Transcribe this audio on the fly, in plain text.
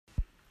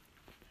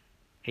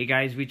Hey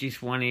guys, we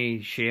just want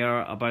to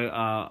share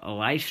about a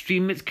live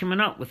stream that's coming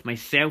up with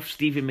myself,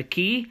 Stevie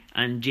McKee,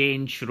 and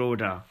Jane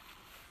Schroeder.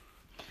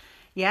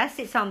 Yes,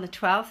 it's on the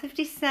 12th of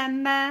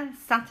December,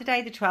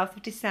 Saturday the 12th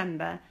of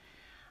December,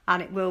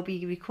 and it will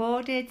be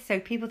recorded, so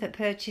people that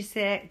purchase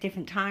it,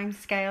 different time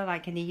scale,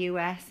 like in the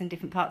US and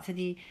different parts of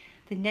the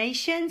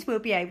nations, will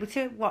be able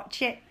to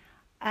watch it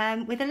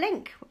with a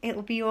link. It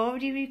will be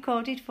already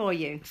recorded for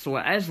you. So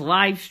it is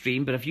live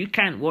stream, but if you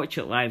can't watch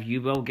it live, you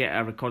will get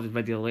a recorded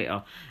video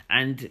later.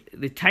 And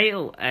the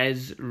title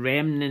is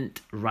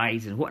Remnant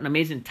Rising. What an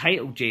amazing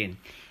title, Jane.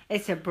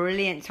 It's a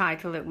brilliant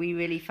title that we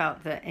really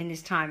felt that in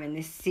this time, in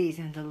this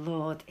season, the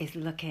Lord is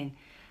looking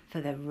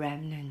for the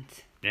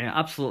remnant. Yeah,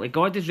 absolutely.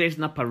 God is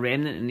raising up a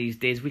remnant in these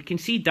days. We can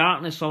see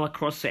darkness all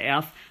across the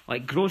earth,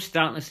 like gross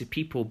darkness of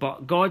people,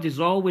 but God has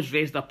always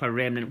raised up a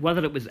remnant,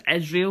 whether it was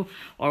Israel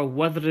or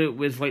whether it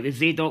was like the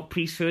Zadok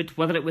priesthood,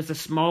 whether it was a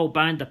small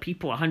band of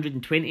people,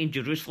 120 in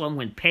Jerusalem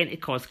when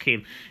Pentecost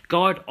came.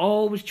 God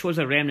always chose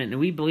a remnant, and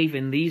we believe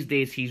in these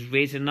days He's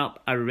raising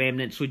up a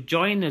remnant. So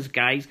join us,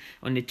 guys,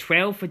 on the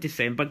 12th of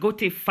December. Go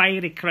to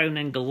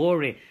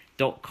fierycrownandglory.com.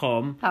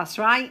 That's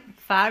right,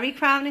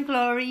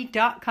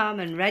 fierycrownandglory.com,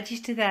 and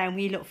register there, and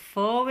we look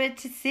forward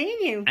to seeing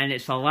you. And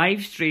it's a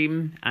live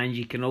stream, and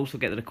you can also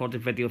get the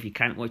recorded video if you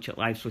can't watch it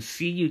live. So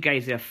see you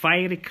guys there,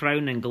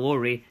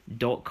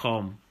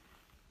 fierycrownandglory.com.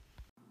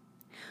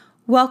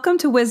 Welcome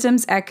to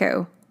Wisdom's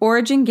Echo,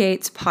 Origin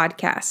Gates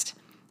podcast.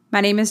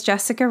 My name is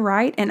Jessica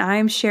Wright, and I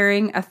am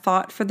sharing a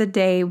thought for the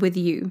day with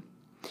you.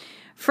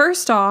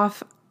 First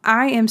off,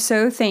 I am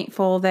so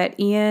thankful that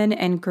Ian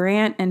and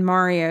Grant and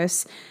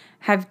Marios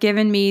have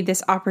given me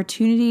this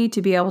opportunity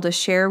to be able to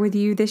share with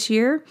you this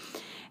year.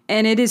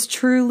 And it is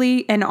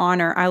truly an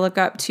honor. I look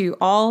up to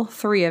all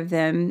three of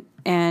them,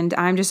 and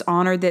I'm just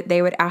honored that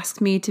they would ask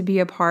me to be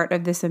a part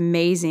of this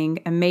amazing,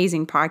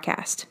 amazing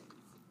podcast.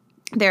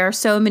 There are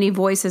so many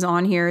voices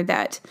on here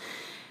that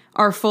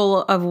are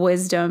full of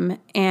wisdom,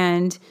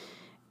 and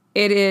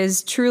it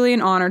is truly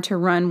an honor to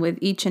run with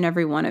each and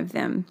every one of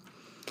them.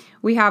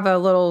 We have a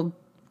little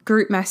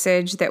group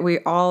message that we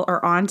all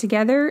are on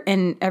together,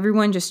 and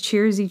everyone just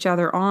cheers each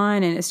other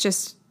on, and it's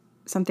just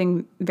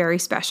something very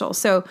special.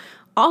 So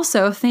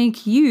also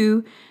thank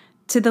you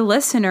to the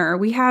listener.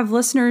 We have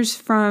listeners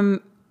from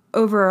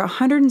over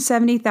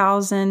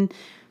 170,000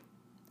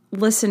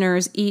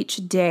 listeners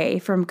each day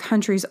from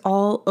countries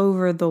all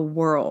over the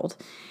world,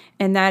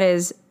 and that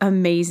is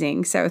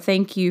amazing. So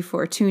thank you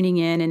for tuning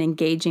in and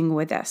engaging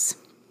with us.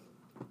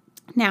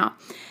 Now,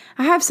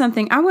 I have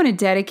something I want to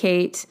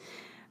dedicate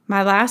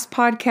my last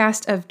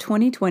podcast of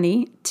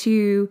 2020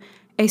 to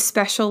a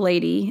special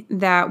lady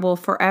that will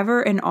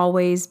forever and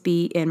always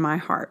be in my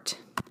heart.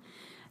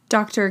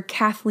 Dr.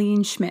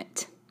 Kathleen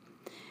Schmidt.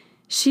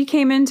 She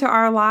came into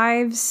our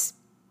lives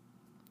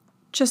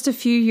just a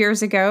few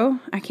years ago.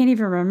 I can't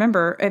even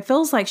remember. It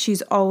feels like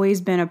she's always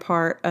been a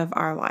part of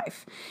our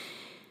life.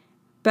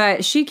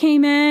 But she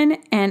came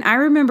in, and I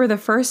remember the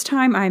first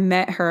time I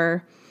met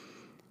her,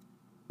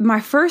 my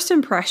first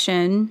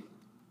impression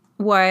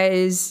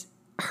was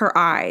her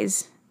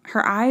eyes.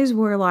 Her eyes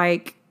were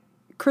like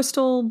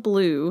crystal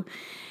blue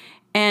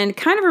and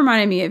kind of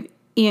reminded me of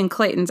Ian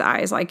Clayton's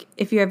eyes. Like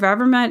if you have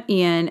ever met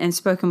Ian and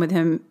spoken with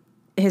him,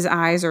 his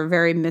eyes are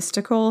very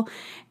mystical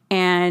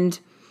and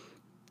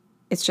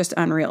it's just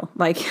unreal.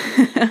 Like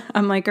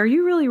I'm like, are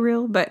you really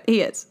real? But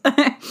he is.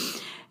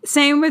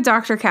 Same with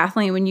Dr.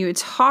 Kathleen. When you would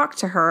talk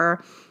to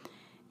her,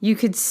 you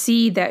could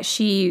see that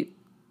she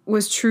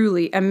was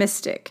truly a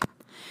mystic.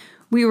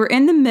 We were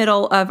in the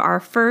middle of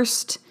our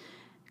first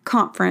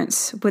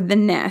conference with the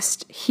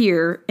Nest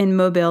here in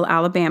Mobile,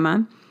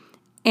 Alabama.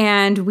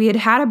 And we had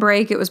had a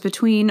break. It was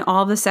between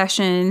all the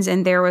sessions,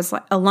 and there was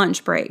like a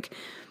lunch break.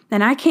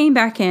 And I came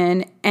back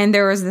in, and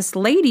there was this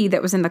lady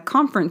that was in the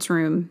conference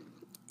room,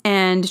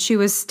 and she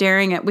was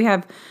staring at, we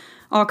have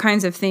all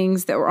kinds of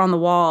things that were on the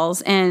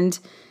walls, and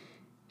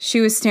she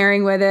was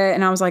staring with it.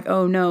 And I was like,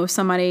 oh no,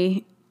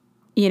 somebody,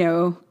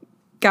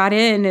 got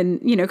in,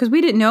 and, because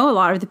we didn't know a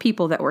lot of the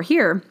people that were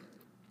here.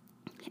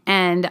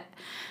 And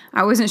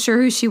I wasn't sure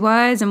who she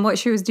was and what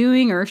she was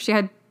doing, or if she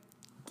had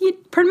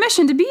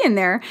permission to be in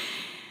there.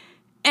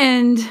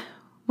 And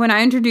when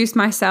I introduced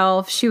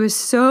myself, she was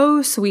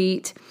so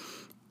sweet,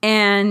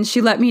 and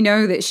she let me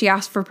know that she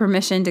asked for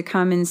permission to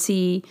come and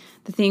see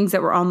the things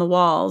that were on the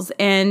walls.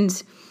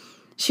 And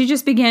she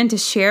just began to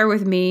share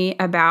with me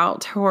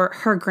about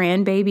her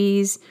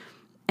grandbabies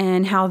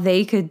and how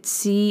they could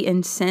see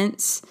and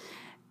sense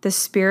the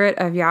Spirit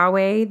of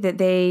Yahweh, that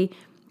they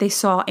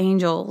saw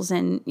angels,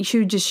 and she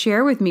would just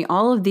share with me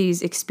all of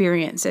these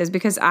experiences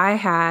because I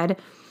had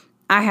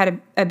a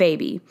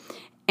baby.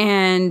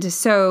 And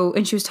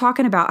she was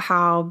talking about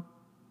how,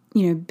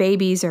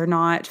 babies are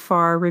not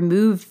far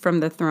removed from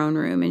the throne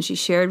room. And she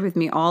shared with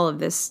me all of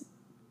this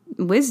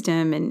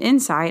wisdom and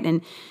insight.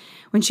 And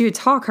when she would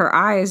talk, her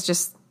eyes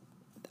just,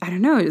 I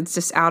don't know, it's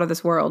just out of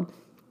this world.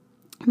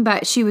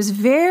 But she was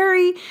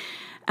very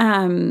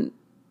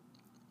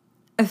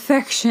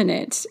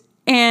affectionate,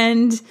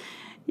 and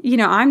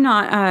I'm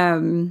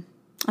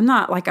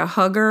not like a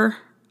hugger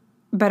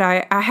but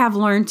I have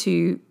learned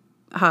to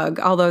hug,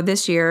 although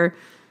this year,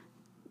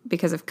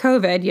 because of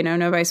COVID,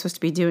 nobody's supposed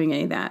to be doing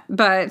any of that.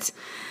 But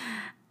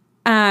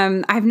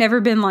I've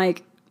never been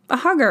like a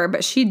hugger,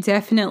 but she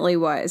definitely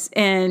was.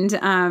 And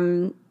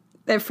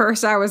at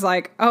first I was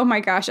like, oh my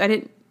gosh, I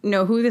didn't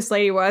know who this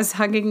lady was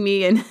hugging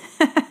me. And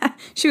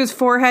she was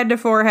forehead to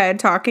forehead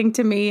talking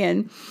to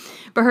me.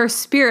 But her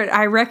spirit,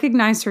 I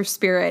recognized her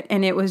spirit,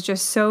 and it was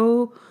just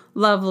so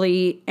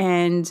lovely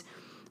and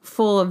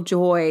full of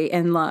joy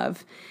and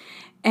love.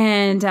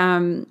 And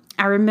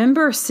I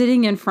remember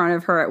sitting in front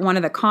of her at one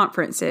of the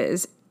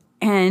conferences,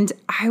 and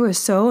I was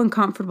so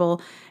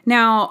uncomfortable.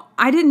 Now,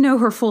 I didn't know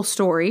her full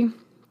story,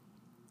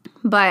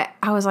 but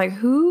I was like,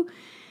 who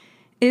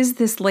is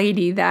this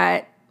lady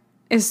that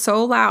is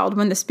so loud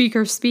when the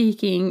speaker's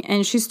speaking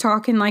and she's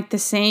talking like the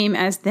same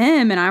as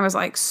them? And I was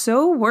like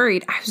so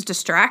worried. I was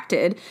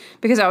distracted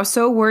because I was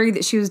so worried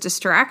that she was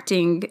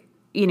distracting,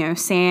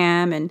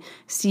 Sam and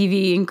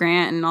Stevie and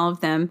Grant and all of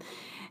them.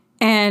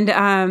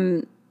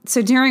 And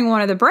so during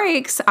one of the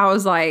breaks, I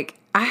was like,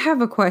 I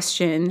have a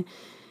question.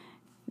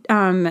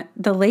 The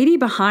lady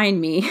behind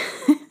me,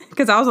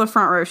 because I was on the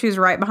front row, she was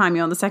right behind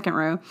me on the second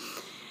row.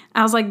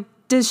 I was like,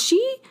 does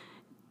she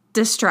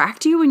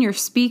distract you when you're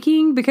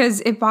speaking? Because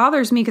it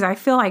bothers me, because I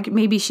feel like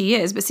maybe she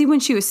is. But see, when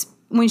she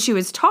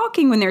was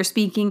talking, when they were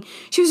speaking,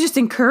 she was just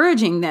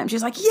encouraging them. She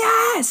was like,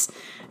 yes!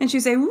 And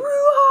she'd say,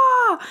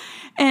 Ruah!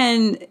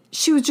 And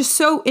she was just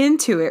so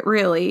into it,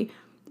 really.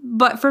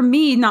 But for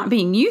me, not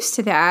being used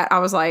to that, I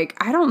was like,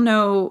 I don't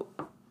know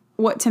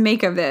what to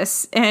make of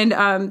this. And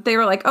they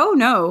were like, oh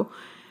no,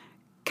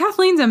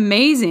 Kathleen's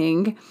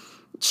amazing.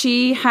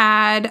 She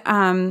had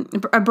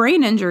a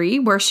brain injury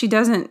where she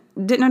didn't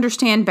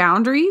understand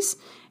boundaries.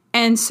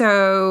 And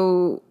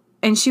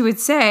she would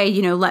say,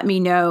 let me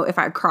know if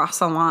I cross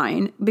a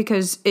line,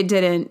 because it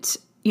didn't,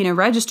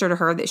 register to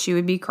her that she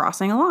would be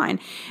crossing a line.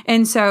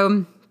 And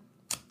so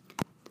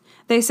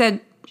they said,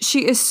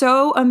 she is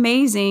so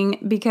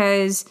amazing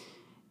because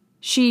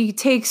she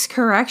takes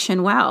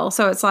correction well.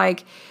 So it's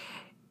like,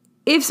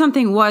 if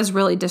something was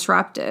really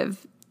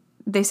disruptive,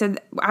 they said,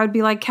 I would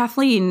be like,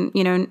 Kathleen,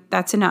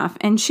 that's enough.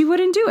 And she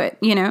wouldn't do it.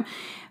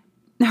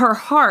 Her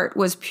heart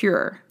was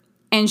pure,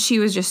 and she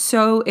was just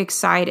so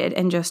excited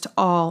and just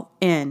all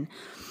in.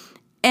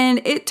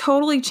 And it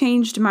totally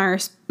changed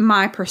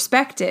my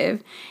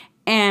perspective.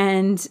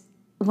 And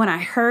when I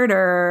heard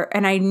her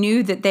and I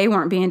knew that they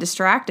weren't being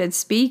distracted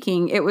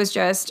speaking, it was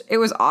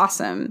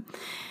awesome.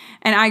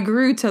 And I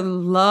grew to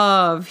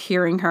love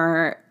hearing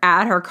her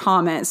add her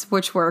comments,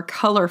 which were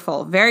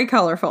colorful, very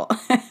colorful.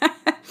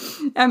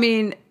 I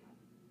mean,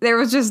 there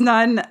was just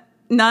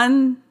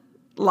none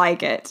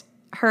like it.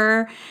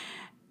 Her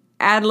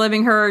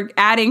ad-libbing, her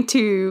adding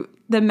to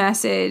the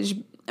message,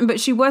 but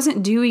she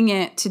wasn't doing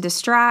it to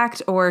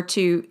distract or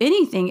to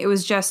anything. It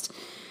was just,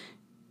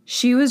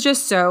 she was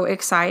just so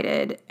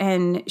excited,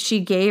 and she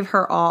gave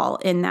her all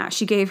in that.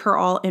 She gave her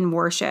all in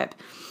worship.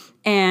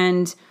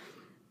 And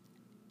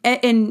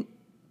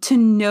to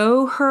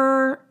know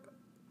her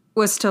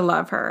was to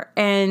love her.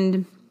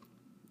 And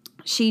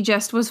she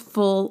just was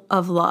full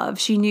of love.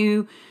 She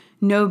knew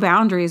no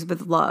boundaries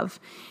with love.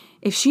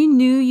 If she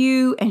knew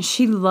you and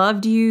she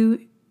loved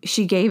you,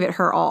 she gave it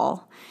her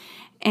all.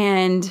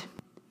 And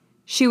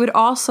she would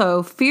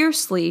also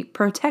fiercely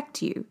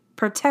protect you,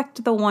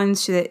 protect the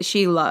ones that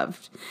she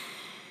loved.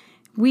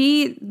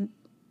 The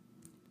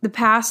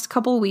past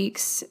couple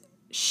weeks,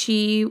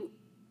 she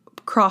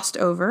crossed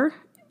over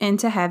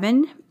into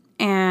heaven,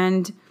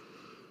 and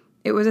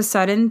it was a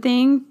sudden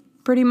thing,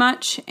 pretty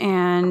much.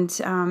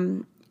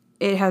 And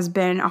it has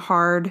been a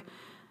hard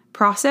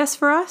process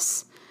for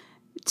us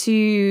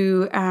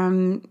to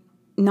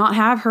not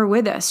have her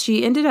with us.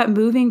 She ended up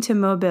moving to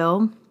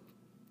Mobile,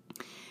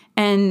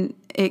 and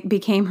it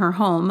became her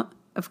home.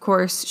 Of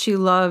course, she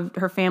loved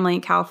her family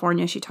in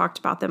California. She talked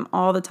about them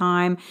all the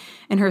time,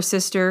 and her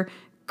sister,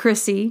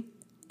 Chrissy,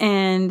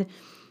 and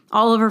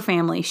all of her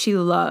family she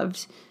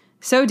loved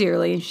so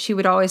dearly. She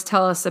would always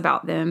tell us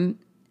about them,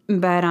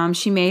 but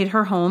she made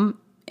her home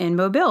in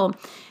Mobile,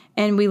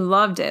 and we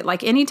loved it.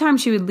 Like, anytime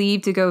she would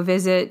leave to go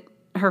visit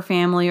her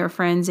family or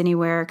friends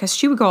anywhere, because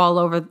she would go all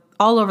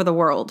over the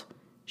world.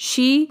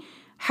 She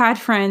had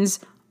friends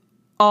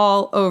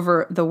all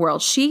over the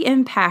world. She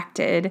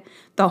impacted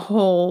the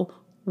whole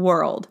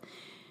world.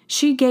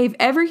 She gave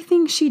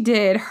everything she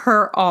did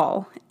her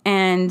all,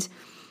 and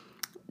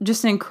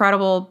just an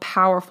incredible,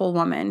 powerful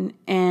woman.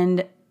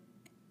 And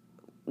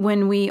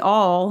when we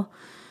all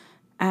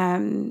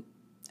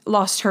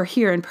lost her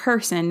here in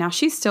person, now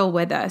she's still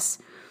with us.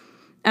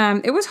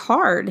 It was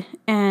hard,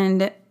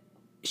 and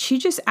she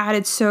just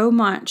added so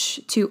much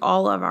to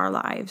all of our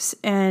lives.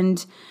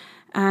 And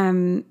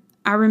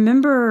I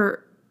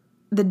remember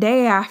the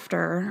day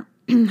after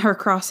her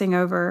crossing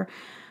over,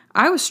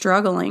 I was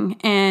struggling,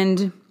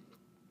 and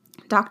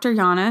Dr.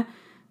 Yana,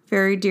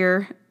 very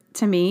dear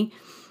to me,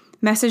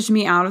 messaged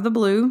me out of the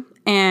blue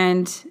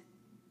and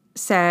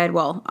said,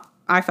 well,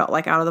 I felt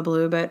like out of the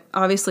blue, but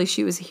obviously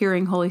she was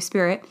hearing Holy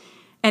Spirit,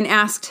 and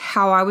asked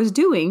how I was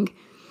doing.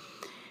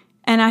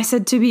 And I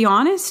said, to be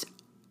honest,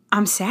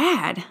 I'm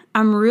sad.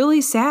 I'm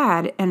really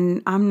sad.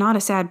 And I'm not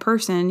a sad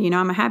person.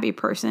 I'm a happy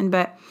person,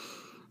 but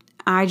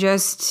I'm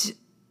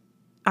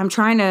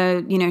trying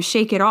to,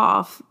 shake it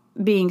off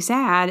being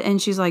sad.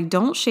 And she's like,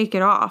 don't shake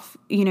it off.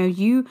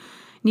 You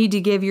need to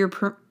give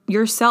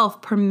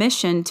yourself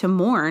permission to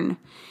mourn.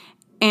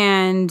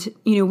 And,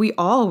 we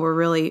all were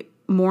really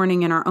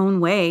mourning in our own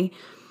way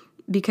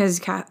because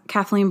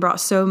Kathleen brought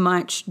so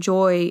much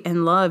joy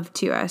and love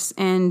to us.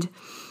 And,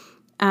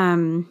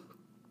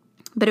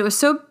 but it was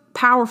so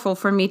powerful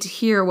for me to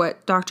hear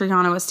what Dr.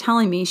 Yana was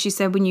telling me. She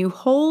said, when you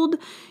hold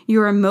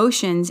your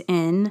emotions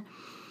in,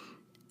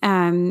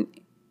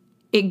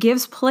 it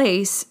gives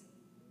place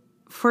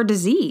for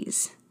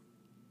disease.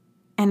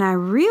 And I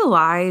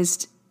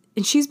realized,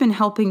 and she's been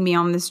helping me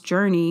on this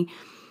journey,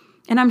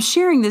 and I'm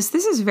sharing this.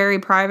 This is very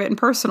private and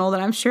personal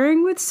that I'm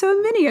sharing with so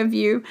many of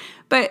you,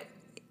 but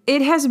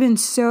it has been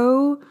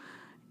so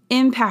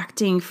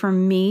impacting for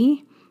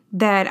me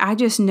that I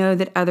just know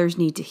that others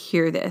need to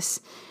hear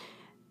this,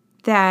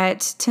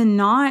 that to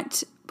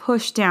not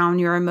push down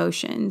your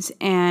emotions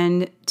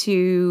and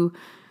to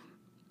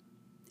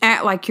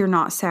act like you're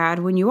not sad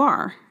when you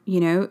are.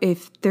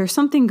 If there's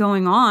something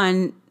going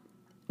on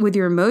with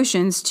your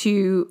emotions,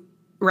 to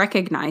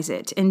recognize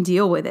it and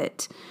deal with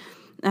it,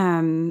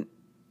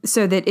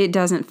 so that it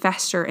doesn't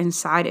fester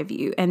inside of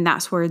you. And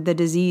that's where the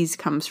disease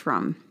comes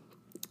from,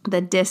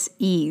 the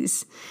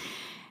dis-ease.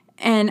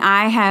 And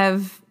I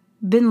have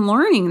been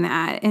learning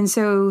that. And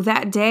so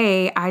that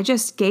day, I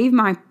just gave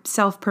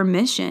myself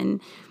permission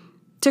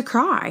to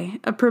cry,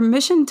 a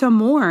permission to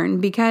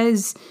mourn,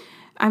 because,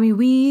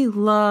 we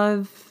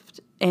loved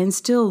and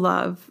still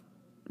love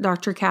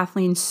Dr.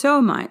 Kathleen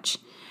so much.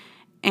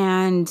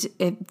 And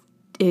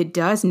it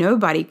does,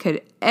 nobody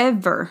could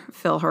ever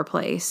fill her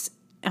place.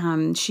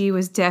 She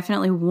was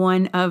definitely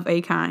one of a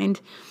kind,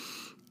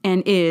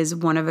 and is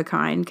one of a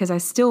kind, because I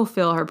still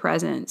feel her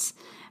presence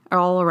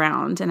all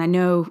around, and I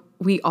know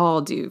we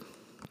all do.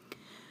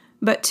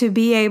 But to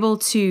be able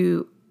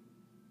to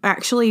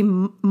actually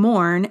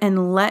mourn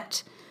and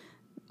let,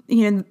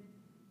 the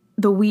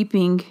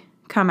weeping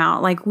come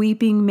out, like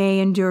weeping may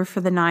endure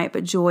for the night,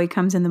 but joy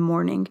comes in the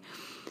morning.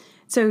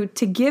 So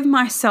to give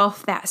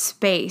myself that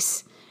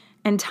space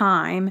and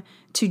time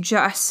to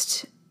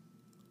just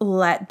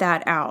let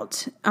that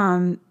out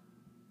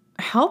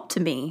helped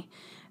me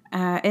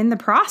in the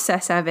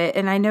process of it.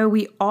 And I know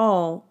we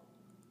all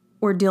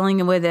were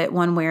dealing with it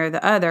one way or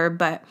the other,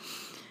 but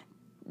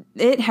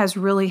it has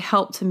really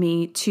helped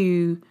me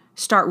to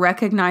start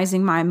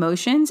recognizing my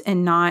emotions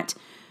and not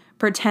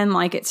pretend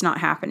like it's not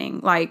happening.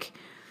 Like,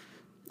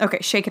 okay,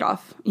 shake it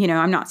off.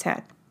 I'm not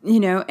sad,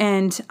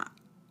 and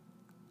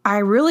I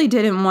really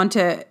didn't want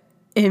to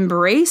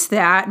embrace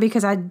that,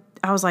 because I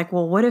was like,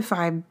 well, what if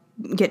I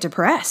get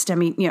depressed?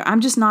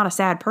 I'm just not a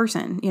sad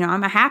person.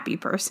 I'm a happy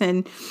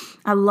person.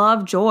 I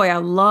love joy. I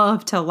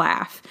love to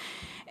laugh.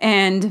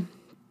 And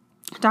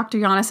Dr.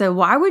 Yana said,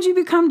 why would you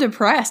become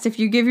depressed if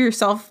you give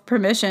yourself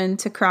permission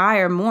to cry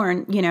or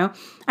mourn?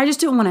 I just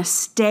didn't want to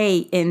stay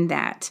in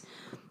that.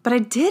 But I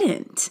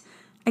didn't.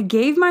 I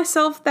gave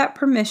myself that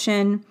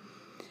permission,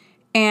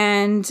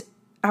 and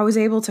I was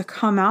able to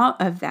come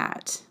out of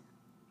that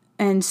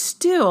and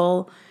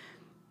still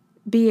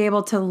be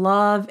able to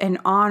love and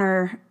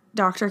honor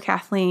Dr.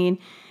 Kathleen.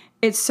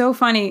 It's so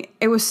funny.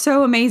 It was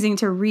so amazing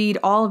to read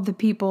all of the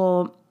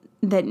people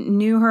that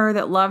knew her,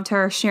 that loved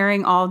her,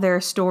 sharing all their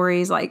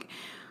stories, like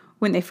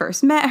when they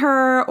first met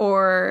her,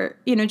 or,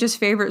 just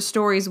favorite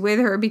stories with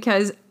her,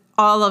 because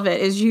all of it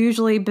is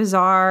usually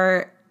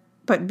bizarre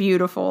but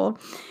beautiful.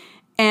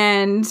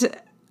 And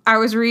I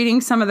was reading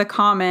some of the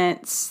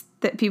comments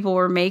that people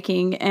were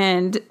making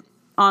and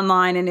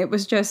online, and it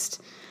was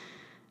just,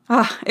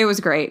 it was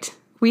great.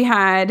 We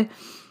had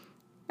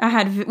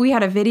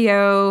a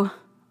video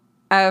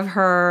of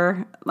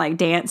her like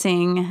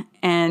dancing,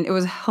 and it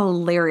was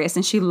hilarious,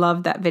 and she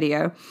loved that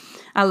video.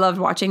 I loved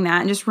watching that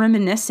and just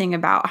reminiscing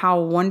about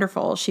how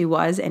wonderful she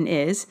was and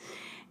is.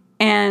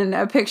 And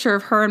a picture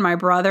of her and my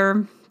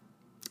brother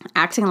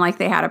acting like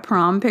they had a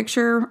prom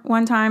picture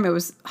one time. It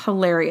was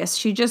hilarious.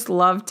 She just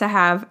loved to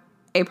have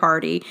a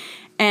party.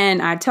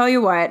 And I tell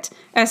you what,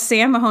 as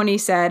Sam Mahoney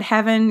said,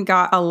 heaven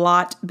got a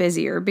lot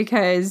busier,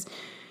 because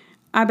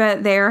I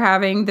bet they're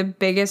having the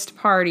biggest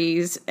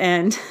parties.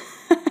 And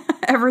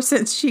ever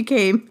since she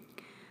came,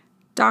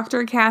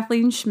 Dr.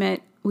 Kathleen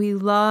Schmidt, we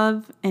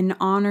love and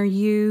honor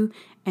you,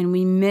 and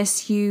we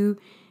miss you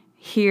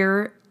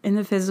here in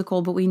the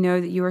physical, but we know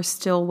that you are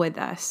still with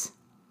us.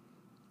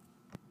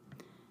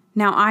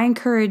 Now, I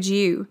encourage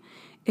you,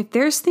 if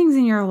there's things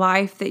in your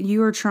life that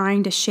you are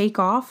trying to shake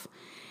off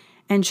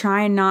and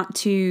trying not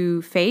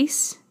to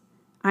face,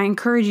 I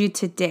encourage you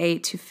today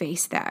to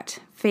face that.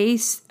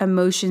 Face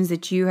emotions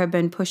that you have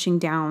been pushing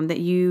down, that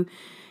you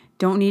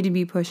don't need to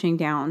be pushing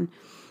down.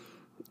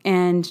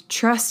 And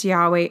trust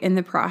Yahweh in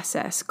the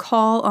process.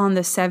 Call on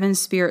the 7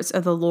 spirits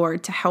of the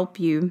Lord to help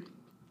you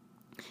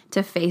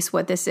to face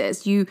what this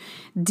is. You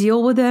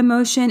deal with the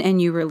emotion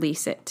and you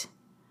release it.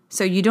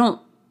 So you don't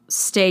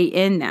stay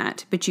in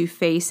that, but you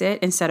face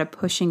it instead of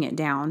pushing it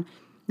down.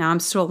 Now I'm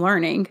still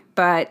learning,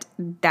 but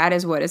that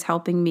is what is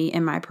helping me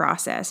in my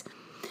process.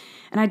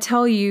 And I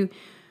tell you,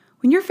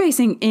 when you're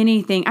facing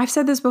anything, I've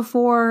said this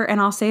before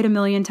and I'll say it a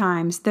million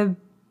times, the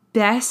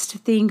best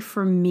thing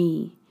for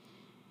me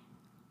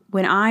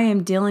when I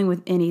am dealing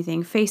with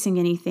anything, facing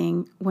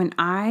anything, when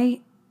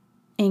I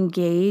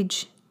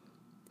engage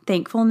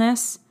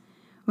thankfulness,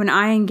 when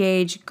I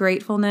engage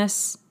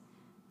gratefulness,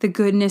 the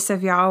goodness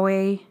of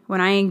Yahweh,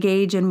 when I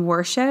engage in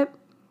worship,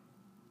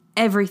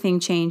 everything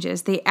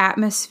changes. The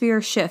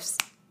atmosphere shifts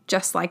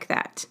just like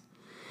that.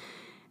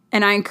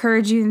 And I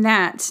encourage you in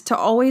that to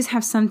always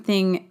have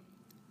something,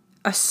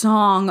 a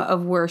song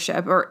of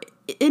worship or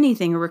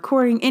anything, a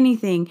recording,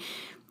 anything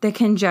that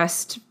can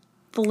just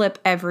flip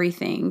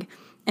everything.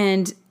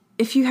 And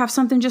if you have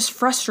something just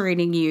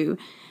frustrating you,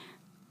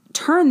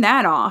 turn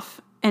that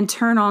off and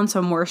turn on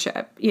some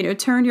worship.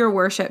 Turn your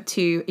worship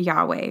to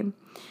Yahweh.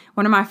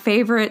 One of my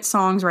favorite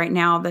songs right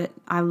now that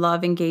I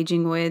love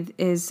engaging with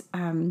is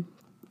from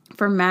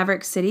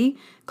Maverick City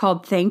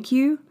called Thank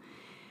You.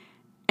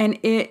 And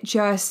it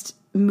just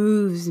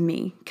moves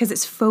me because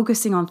it's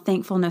focusing on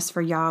thankfulness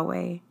for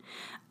Yahweh.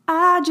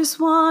 I just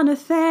want to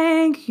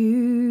thank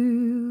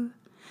you.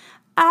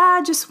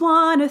 I just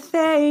want to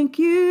thank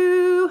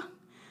you.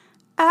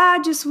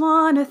 I just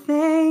want to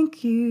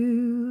thank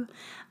you.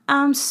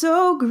 I'm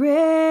so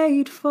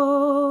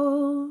grateful.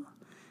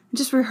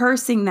 Just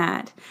rehearsing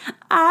that.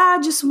 I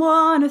just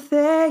want to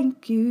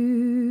thank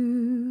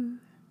you.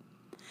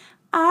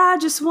 I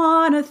just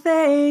want to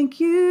thank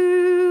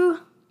you.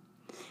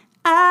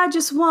 I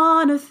just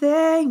want to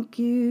thank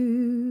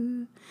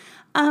you.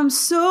 I'm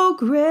so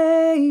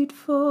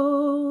grateful.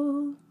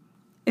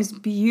 It's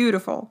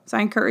beautiful. So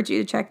I encourage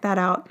you to check that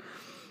out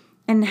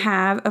and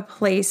have a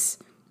place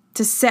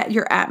to set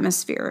your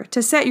atmosphere,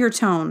 to set your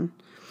tone.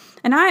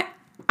 And I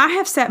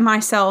have set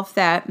myself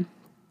that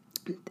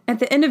at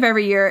the end of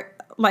every year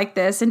like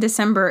this, in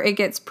December, it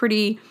gets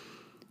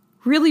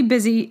really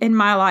busy in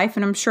my life,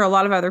 and I'm sure a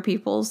lot of other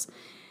people's.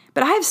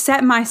 But I have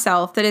set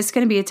myself that it's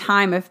going to be a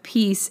time of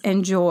peace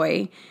and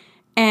joy.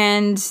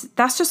 And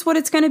that's just what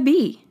it's going to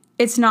be.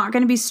 It's not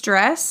going to be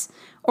stress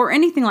or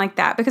anything like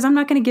that, because I'm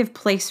not going to give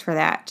place for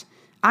that.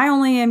 I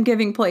only am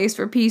giving place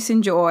for peace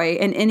and joy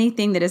and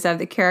anything that is of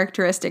the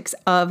characteristics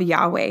of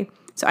Yahweh.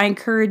 So I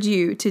encourage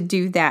you to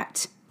do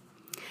that.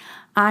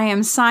 I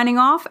am signing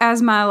off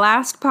as my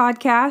last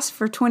podcast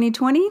for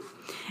 2020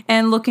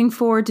 and looking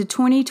forward to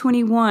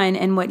 2021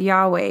 and what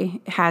Yahweh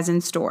has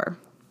in store.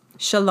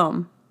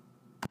 Shalom.